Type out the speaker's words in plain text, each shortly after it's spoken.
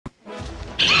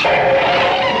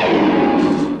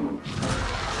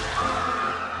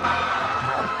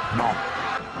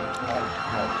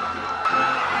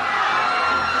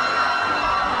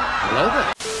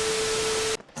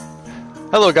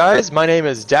Hello guys, my name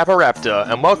is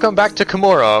Dapperaptor, and welcome back to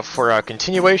Kimura for our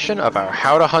continuation of our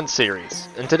How to Hunt series.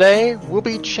 And today, we'll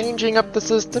be changing up the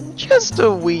system just a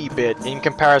wee bit in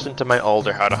comparison to my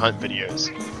older How to Hunt videos.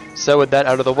 So with that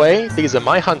out of the way, these are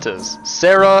my hunters,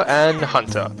 Sarah and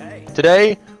Hunter.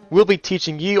 Today, we'll be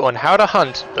teaching you on how to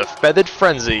hunt the feathered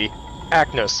frenzy,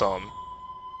 Aknosom.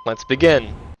 Let's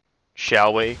begin,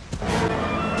 shall we?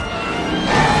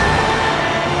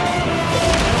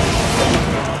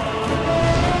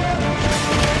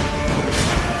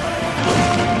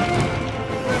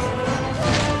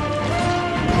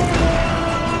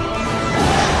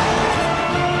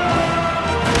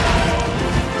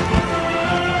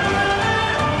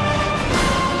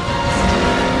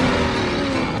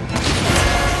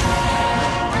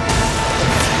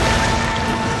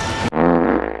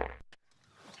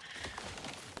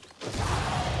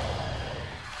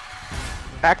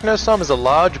 Aknosom is a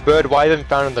large bird wyvern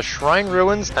found in the Shrine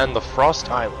Ruins and the Frost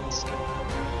Islands.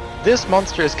 This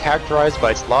monster is characterized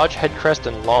by its large head crest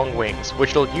and long wings,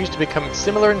 which it'll use to become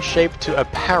similar in shape to a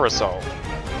parasol.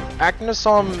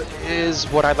 Aknosom is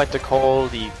what I'd like to call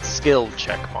the skill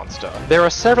check monster. There are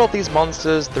several of these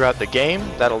monsters throughout the game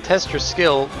that'll test your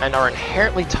skill and are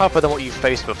inherently tougher than what you've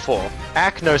faced before.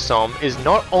 Aknosom is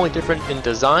not only different in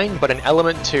design, but in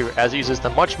element too, as it uses the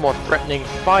much more threatening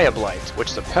Fire Blight, which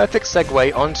is a perfect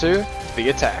segue onto the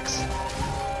attacks.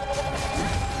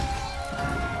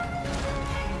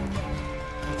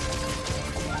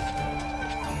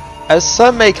 As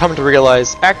some may come to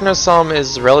realize, Aknosom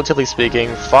is, relatively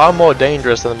speaking, far more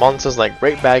dangerous than monsters like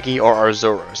Great Baggy or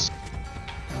Arzuros.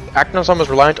 Aknosom is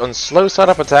reliant on slow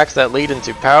setup attacks that lead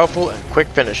into powerful and quick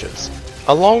finishes,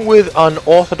 along with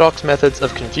unorthodox methods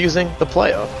of confusing the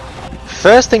player.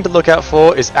 First thing to look out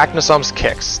for is Aknosom's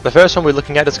kicks. The first one we're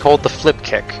looking at is called the Flip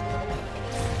Kick.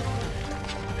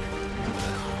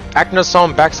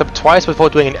 Aknosom backs up twice before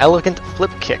doing an elegant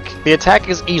flip kick. The attack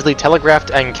is easily telegraphed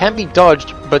and can be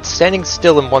dodged, but standing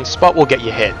still in one spot will get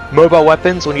you hit. Mobile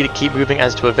weapons will need to keep moving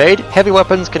as to evade, heavy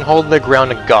weapons can hold their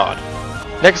ground and guard.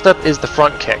 Next up is the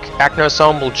front kick.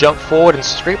 Aknosom will jump forward and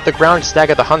scrape the ground to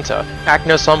stagger the hunter.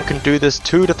 Aknosom can do this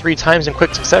 2 to 3 times in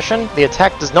quick succession. The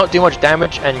attack does not do much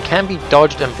damage and can be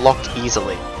dodged and blocked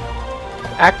easily.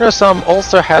 Aknosom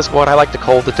also has what I like to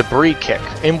call the debris kick,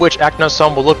 in which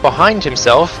Aknosom will look behind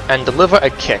himself and deliver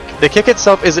a kick. The kick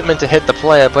itself isn't meant to hit the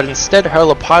player, but instead hurl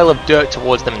a pile of dirt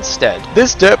towards them instead.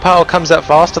 This dirt pile comes out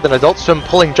faster than Adult Swim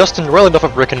pulling Justin Roiland off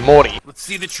of Rick and Morty. Let's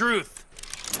see the truth.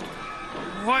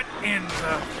 What in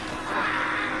the...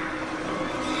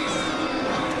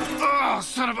 Oh,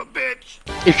 son of a bitch!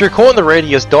 If you're caught in the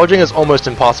radius, dodging is almost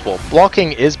impossible.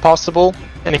 Blocking is possible,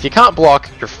 and if you can't block,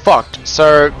 you're fucked,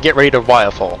 so get ready to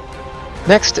wirefall.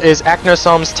 Next is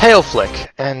Aknosom's tail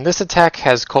flick, and this attack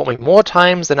has caught me more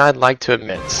times than I'd like to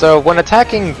admit. So when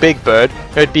attacking Big Bird,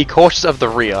 I'd be cautious of the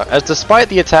rear, as despite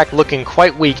the attack looking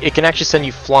quite weak, it can actually send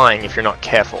you flying if you're not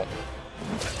careful.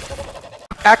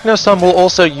 Aknosom will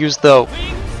also use the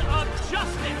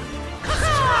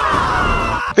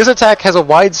This attack has a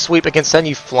wide sweep and can send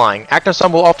you flying.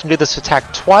 Aknosom will often do this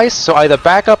attack twice, so either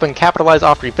back up and capitalize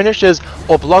after he finishes,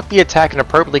 or block the attack and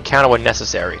appropriately counter when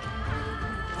necessary.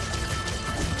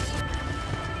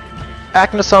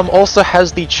 Aknosom also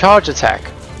has the charge attack.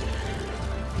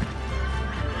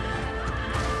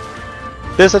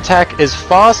 This attack is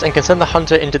fast and can send the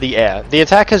hunter into the air. The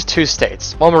attack has 2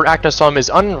 states, one where Aknosom is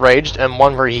unenraged and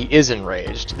one where he is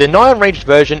enraged. The non-enraged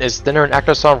version is thinner and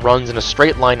Aknosom runs in a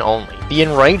straight line only. The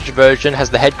enraged version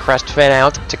has the head crest fan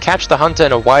out to catch the hunter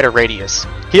in a wider radius.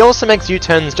 He also makes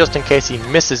U-turns just in case he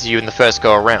misses you in the first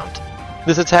go around.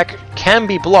 This attack can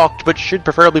be blocked, but should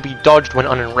preferably be dodged when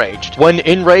unenraged. When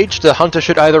enraged, the hunter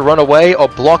should either run away or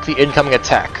block the incoming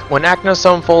attack. When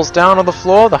Aknosom falls down on the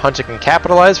floor, the hunter can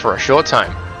capitalize for a short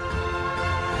time.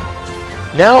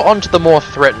 Now onto the more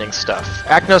threatening stuff.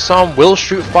 Aknosom will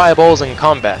shoot fireballs in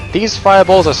combat. These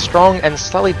fireballs are strong and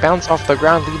slightly bounce off the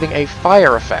ground, leaving a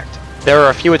fire effect. There are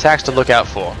a few attacks to look out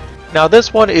for. Now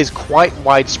this one is quite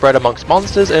widespread amongst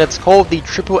monsters, and it's called the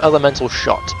Triple Elemental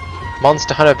Shot.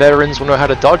 Monster Hunter veterans will know how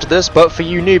to dodge this, but for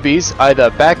you newbies, either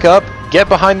back up, get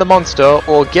behind the monster,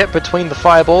 or get between the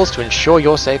fireballs to ensure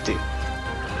your safety.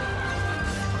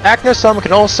 Aknosom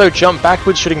can also jump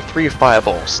backwards shooting 3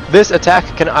 fireballs. This attack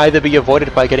can either be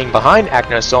avoided by getting behind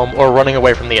Aknosom or running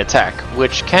away from the attack,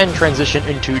 which can transition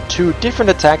into 2 different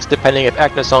attacks depending if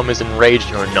Aknosom is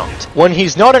enraged or not. When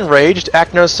he's not enraged,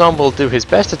 Aknosom will do his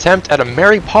best attempt at a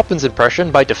Mary Poppins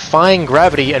impression by defying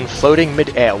gravity and floating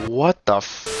mid-air. What the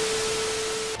f...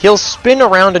 He'll spin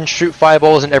around and shoot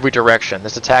fireballs in every direction.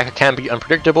 This attack can be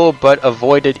unpredictable, but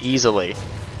avoided easily.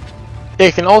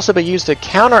 It can also be used to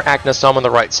counter Aknosom in the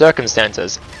right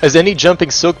circumstances, as any jumping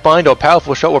Silkbind or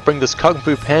powerful shot will bring this Kung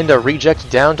Fu Panda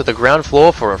reject down to the ground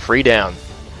floor for a free down.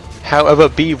 However,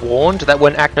 be warned that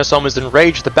when Aknosom is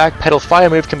enraged, the back pedal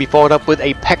fire move can be followed up with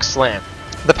a Pec Slam.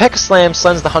 The Pec Slam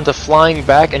sends the hunter flying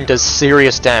back and does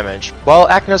serious damage. While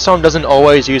Aknosom doesn't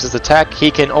always use this attack,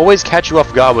 he can always catch you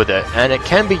off guard with it, and it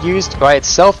can be used by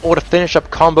itself or to finish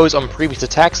up combos on previous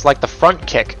attacks like the front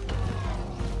kick.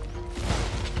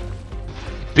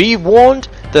 Be warned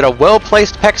that a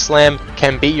well-placed Pec Slam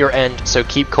can be your end, so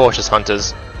keep cautious,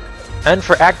 hunters. And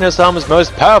for Aknosom's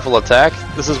most powerful attack,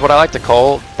 this is what I like to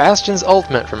call Bastion's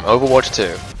Ultimate from Overwatch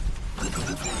 2.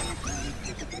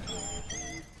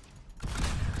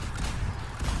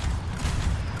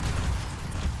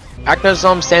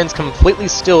 Aknosom stands completely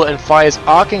still and fires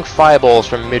arcing fireballs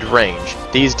from mid-range.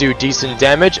 These do decent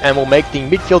damage and will make the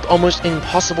midfield almost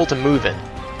impossible to move in.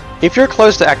 If you're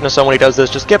close to Aknosom when he does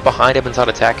this, just get behind him and start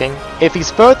attacking. If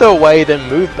he's further away, then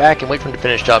move back and wait for him to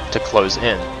finish up to close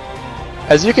in.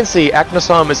 As you can see,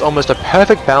 Aknosom is almost a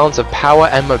perfect balance of power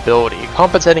and mobility,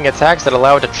 compensating attacks that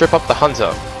allow it to trip up the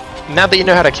hunter. Now that you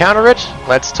know how to counter it,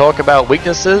 let's talk about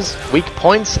weaknesses, weak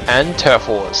points, and turf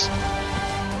wars.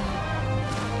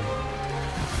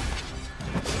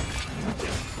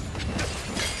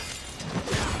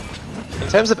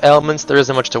 In terms of elements, there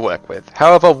isn't much to work with.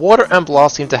 However, water and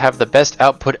blast seem to have the best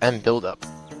output and build-up.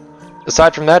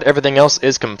 Aside from that, everything else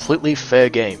is completely fair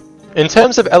game. In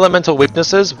terms of elemental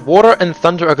weaknesses, water and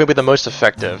thunder are going to be the most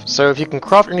effective, so if you can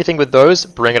craft anything with those,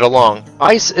 bring it along.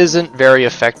 Ice isn't very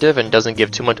effective and doesn't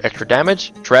give too much extra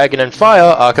damage. Dragon and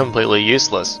fire are completely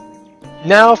useless.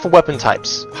 Now for weapon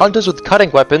types. Hunters with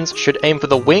cutting weapons should aim for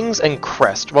the wings and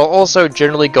crest, while also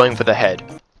generally going for the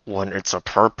head. When it's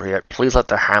appropriate, please let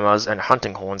the hammers and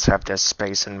hunting horns have their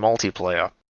space in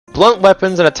multiplayer. Blunt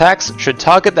weapons and attacks should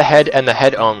target the head and the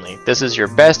head only. This is your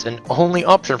best and only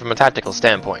option from a tactical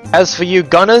standpoint. As for you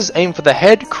gunners, aim for the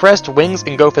head, crest, wings,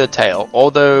 and go for the tail.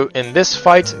 Although in this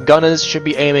fight, gunners should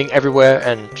be aiming everywhere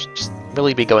and just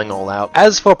really be going all out.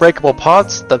 As for breakable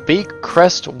parts, the beak,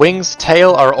 crest, wings,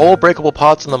 tail are all breakable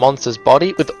parts on the monster's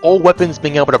body, with all weapons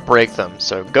being able to break them,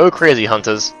 so go crazy,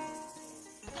 hunters.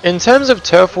 In terms of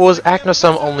turf wars,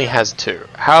 Aknosom only has 2,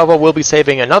 however we'll be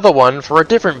saving another one for a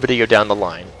different video down the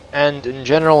line, and in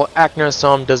general,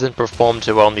 Aknosom doesn't perform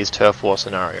too well in these turf war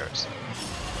scenarios.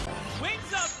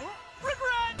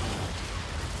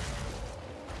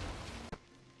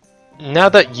 Now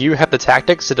that you have the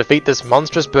tactics to defeat this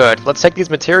monstrous bird, let's take these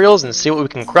materials and see what we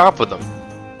can craft with them.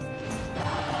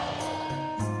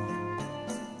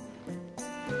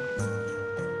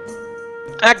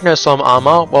 Aknosom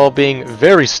armor, while being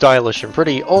very stylish and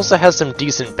pretty, also has some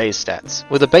decent base stats.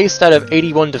 With a base stat of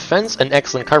 81 defense and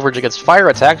excellent coverage against fire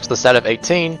attacks, the stat of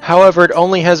 18, however it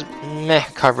only has meh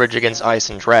coverage against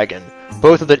ice and dragon,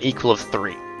 both with an equal of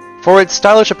 3. For its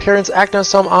stylish appearance,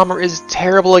 Aknosom armor is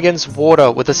terrible against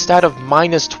water, with a stat of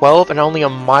 -12 and only a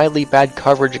mildly bad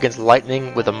coverage against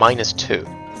lightning with a -2.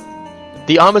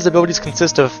 The armor's abilities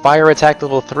consist of fire attack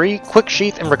level 3, quick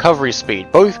sheath, and recovery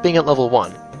speed, both being at level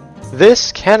 1.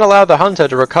 This can allow the hunter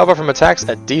to recover from attacks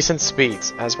at decent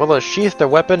speeds, as well as sheath their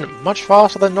weapon much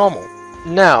faster than normal.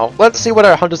 Now, let's see what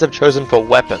our hunters have chosen for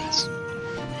weapons.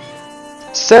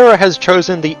 Sarah has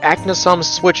chosen the Aknosom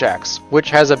Switch Axe,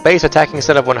 which has a base attacking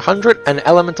stat of 100 and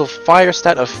elemental fire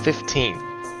stat of 15,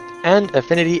 and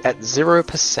affinity at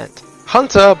 0%.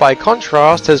 Hunter, by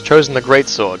contrast, has chosen the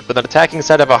Greatsword, with an attacking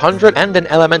stat of 100 and an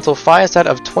elemental fire stat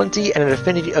of 20 and an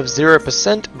affinity of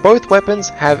 0%. Both weapons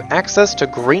have access to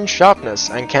green sharpness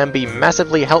and can be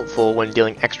massively helpful when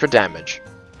dealing extra damage.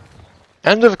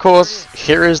 And of course,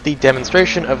 here is the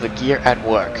demonstration of the gear at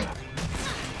work.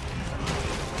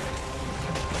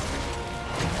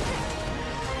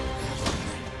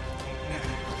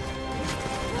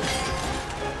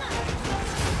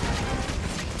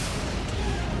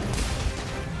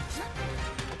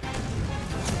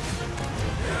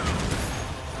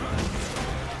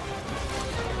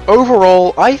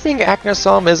 Overall, I think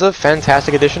Aknosom is a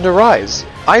fantastic addition to Rise.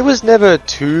 I was never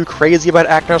too crazy about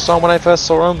Aknosom when I first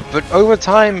saw him, but over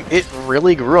time, it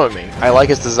really grew on me. I like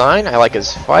his design, I like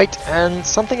his fight, and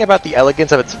something about the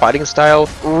elegance of its fighting style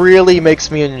really makes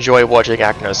me enjoy watching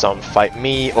Aknosom fight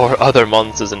me or other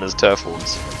monsters in his turf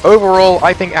wars. Overall,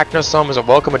 I think Aknosom is a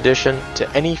welcome addition to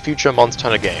any future Monster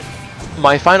Hunter game.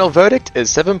 My final verdict is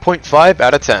 7.5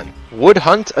 out of 10. Would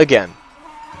hunt again.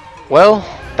 Well,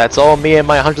 that's all me and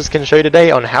my hunters can show you today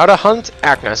on how to hunt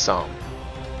Aknosom.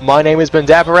 My name has been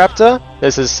Dapperaptor,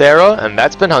 this is Sarah, and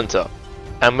that's been Hunter.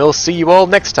 And we'll see you all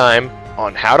next time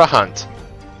on How to Hunt.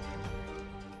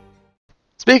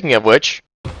 Speaking of which...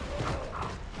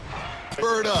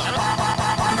 Bird up.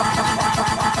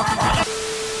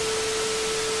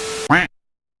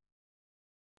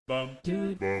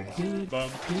 bum.